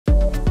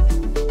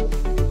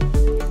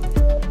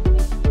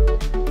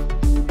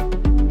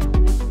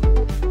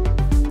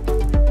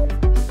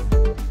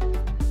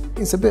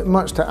It's a bit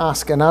much to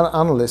ask an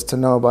analyst to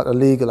know about the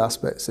legal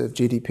aspects of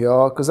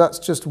GDPR, because that's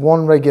just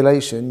one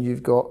regulation.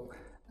 You've got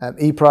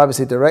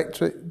e-privacy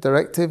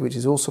directive, which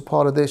is also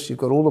part of this. You've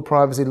got all the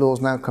privacy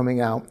laws now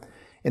coming out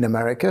in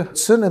America.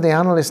 Certainly the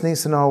analyst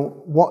needs to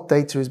know what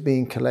data is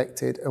being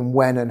collected and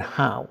when and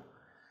how.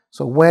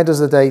 So where does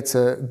the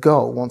data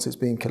go once it's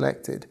being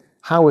collected?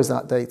 How is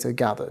that data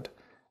gathered?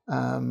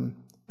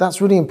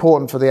 That's really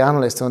important for the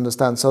analyst to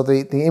understand. So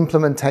the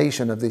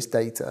implementation of this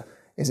data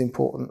is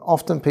important.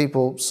 Often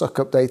people suck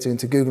up data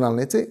into Google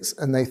Analytics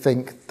and they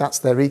think that's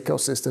their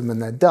ecosystem and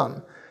they're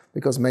done,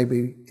 because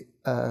maybe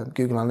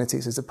Google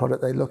Analytics is a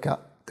product they look at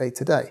day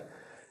to day.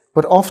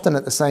 But often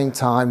at the same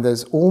time,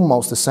 there's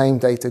almost the same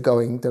data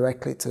going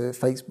directly to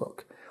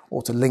Facebook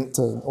or to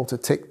LinkedIn or to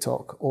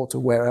TikTok or to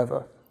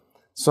wherever.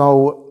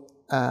 So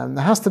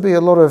there has to be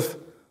a lot of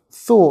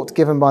thought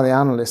given by the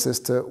analyst as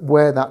to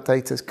where that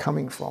data is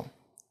coming from,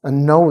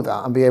 and know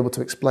that and be able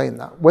to explain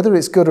that. Whether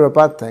it's good or a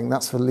bad thing,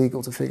 that's for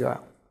legal to figure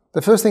out.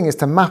 The first thing is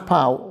to map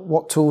out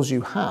what tools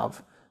you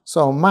have.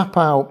 So map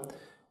out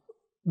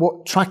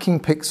what tracking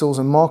pixels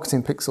and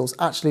marketing pixels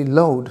actually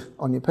load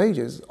on your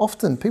pages.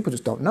 Often people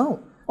just don't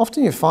know.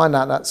 Often you find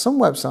out that some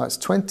websites,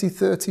 20,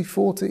 30,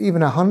 40,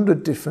 even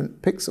 100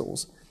 different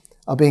pixels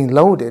are being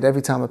loaded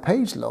every time a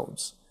page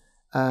loads.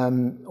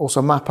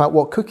 Also map out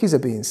what cookies are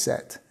being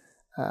set.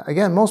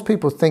 Again, most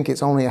people think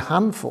it's only a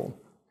handful,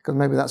 because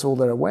maybe that's all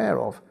they're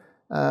aware of.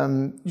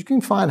 You can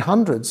find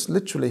hundreds,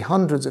 literally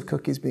hundreds of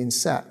cookies being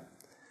set.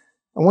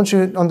 And once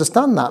you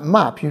understand that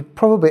map, you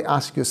probably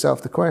ask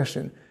yourself the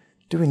question,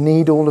 do we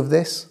need all of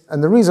this?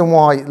 And the reason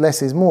why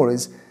less is more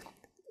is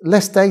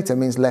less data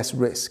means less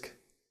risk.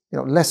 You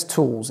know, less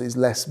tools is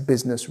less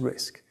business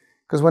risk.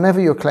 Because whenever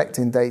you're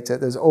collecting data,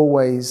 there's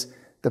always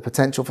the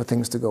potential for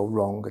things to go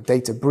wrong. A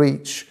data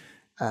breach,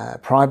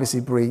 privacy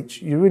breach.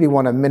 You really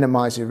want to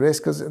minimize your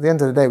risk, because at the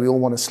end of the day, we all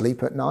want to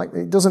sleep at night.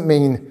 It doesn't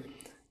mean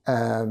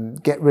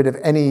get rid of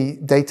any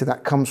data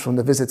that comes from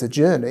the visitor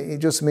journey. It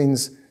just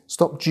means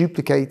stop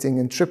duplicating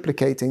and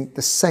triplicating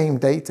the same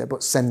data,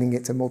 but sending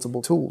it to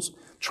multiple tools.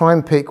 Try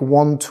and pick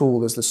one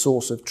tool as the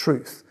source of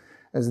truth,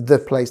 as the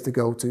place to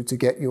go to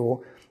get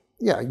your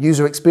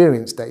user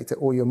experience data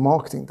or your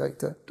marketing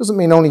data. Doesn't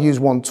mean only use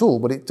one tool,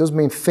 but it does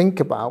mean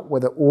think about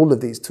whether all of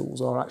these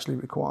tools are actually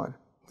required.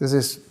 There's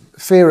this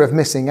fear of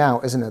missing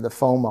out, isn't it? The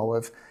FOMO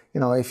of,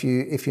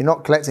 if you're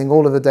not collecting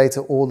all of the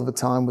data all of the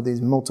time with these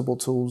multiple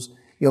tools,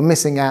 you're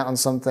missing out on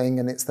something,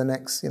 and it's the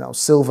next,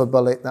 silver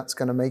bullet that's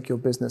going to make your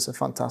business a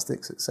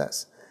fantastic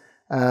success.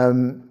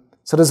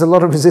 So there's a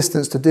lot of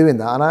resistance to doing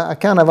that, and I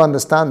kind of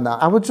understand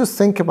that. I would just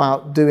think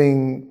about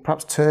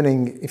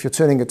if you're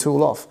turning a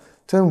tool off,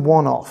 turn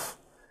one off,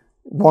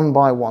 one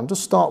by one.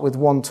 Just start with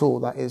one tool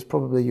that is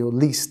probably your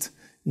least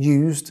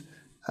used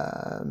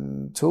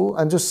tool,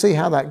 and just see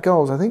how that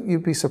goes. I think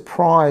you'd be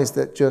surprised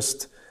at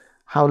just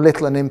how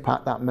little an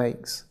impact that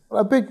makes.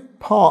 A big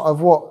part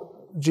of what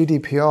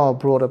GDPR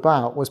brought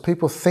about was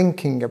people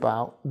thinking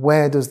about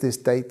where does this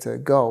data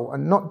go,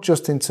 and not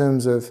just in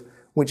terms of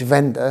which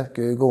vendor,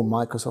 Google,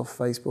 Microsoft,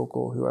 Facebook,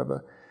 or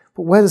whoever,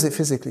 but where does it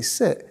physically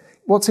sit?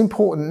 What's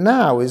important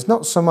now is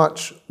not so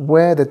much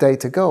where the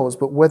data goes,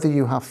 but whether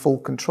you have full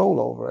control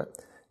over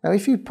it. Now,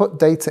 if you put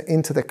data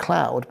into the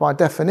cloud, by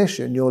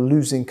definition, you're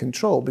losing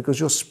control, because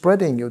you're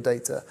spreading your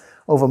data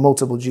over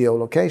multiple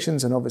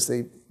geolocations and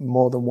obviously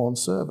more than one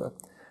server.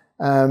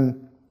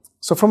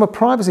 So from a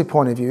privacy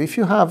point of view, if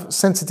you have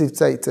sensitive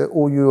data,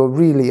 or you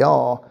really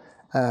are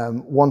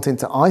wanting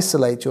to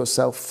isolate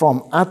yourself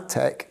from ad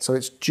tech, so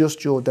it's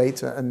just your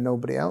data and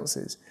nobody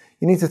else's,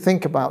 you need to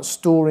think about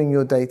storing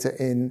your data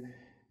in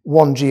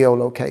one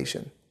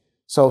geolocation.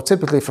 So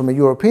typically from a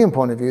European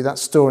point of view,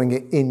 that's storing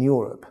it in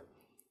Europe.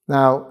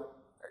 Now,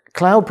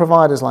 cloud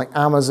providers like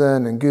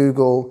Amazon and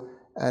Google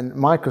and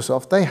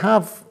Microsoft, they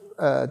have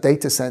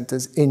data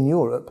centers in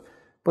Europe,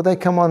 but they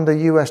come under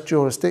US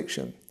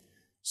jurisdiction.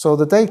 So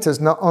the data is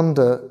not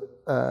under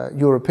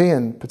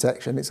European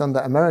protection, it's under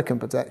American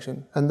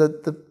protection. And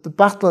the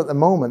battle at the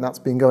moment that's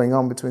been going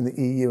on between the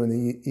EU and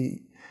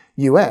the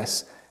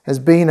US has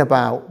been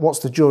about what's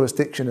the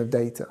jurisdiction of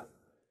data.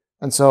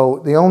 And so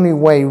the only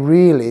way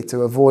really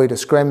to avoid a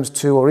Schrems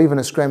 2 or even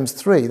a Schrems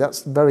 3,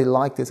 that's very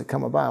likely to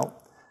come about,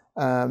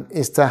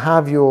 is to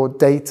have your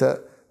data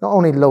not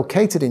only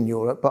located in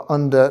Europe, but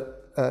under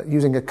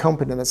using a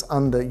company that's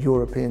under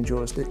European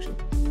jurisdiction.